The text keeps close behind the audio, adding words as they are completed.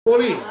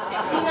Paulie,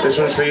 this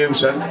one's for you,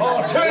 son.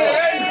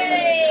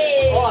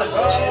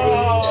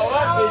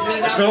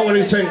 It's not what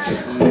you think.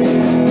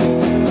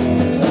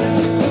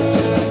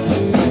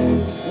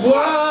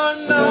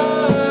 One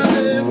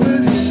night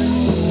with you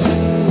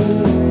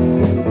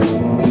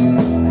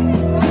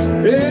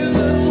is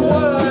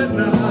what I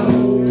now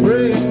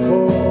pray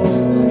for.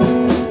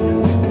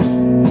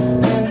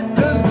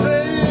 The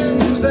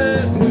things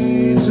that we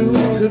two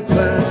could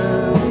plan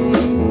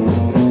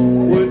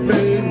would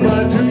make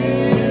my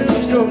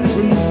dreams come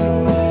true.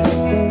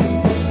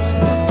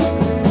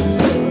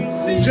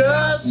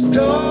 Just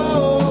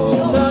call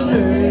my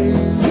name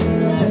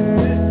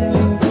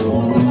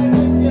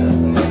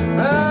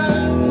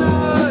and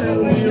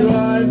I'll be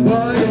right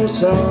by your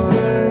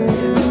side.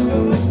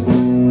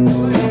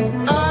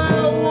 I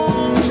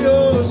want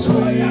your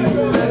sweet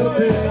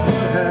helping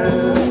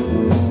hand.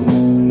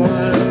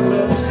 My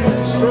love's too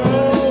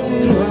strong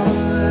to hide.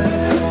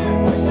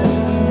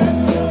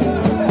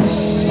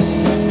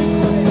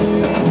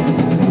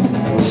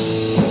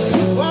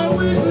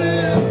 Always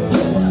live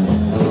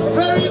a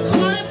very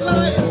quiet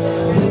life.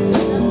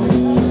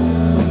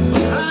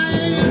 I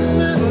ain't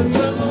never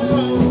done no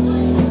wrong.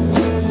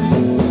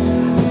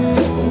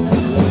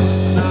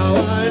 Now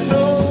I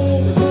know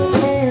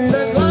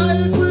that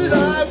life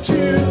without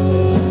you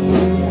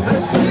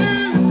has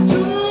been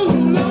too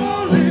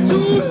lonely,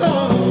 too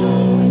long.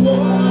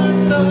 One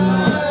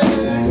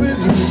night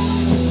with you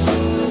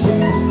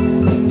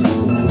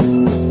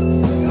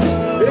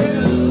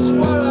is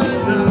what I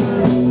now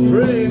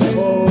pray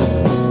for.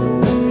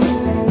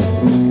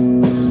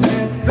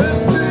 The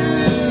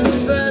things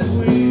that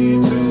we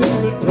two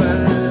could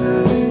plan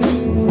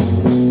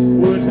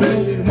would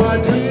make my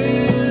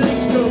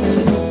dreams come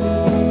true.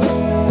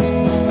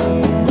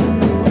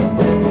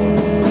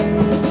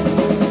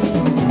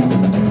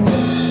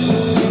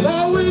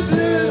 Always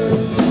live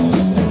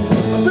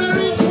a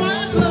very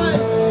quiet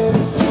life,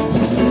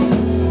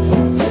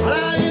 and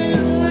I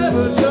ain't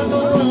never done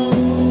no wrong.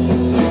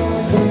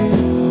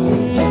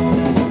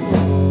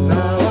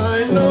 Now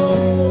I know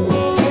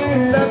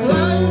that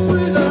life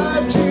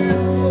without you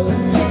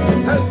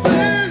has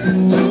been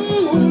too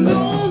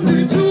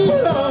lonely, too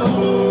long.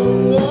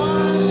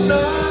 One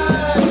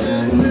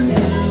night with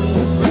you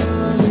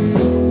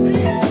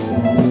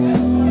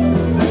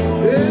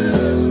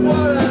is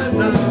what I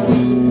now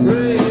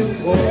pray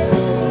for.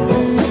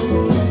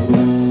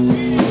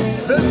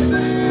 The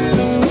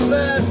things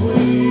that we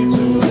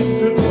two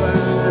could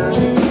plan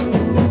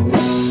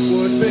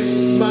would make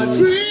my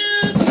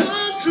dreams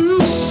come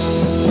true.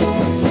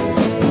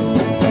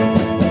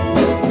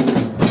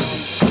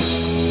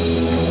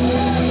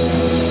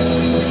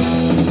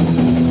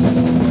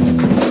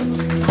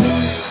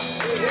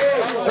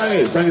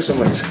 Thank you so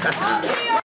much.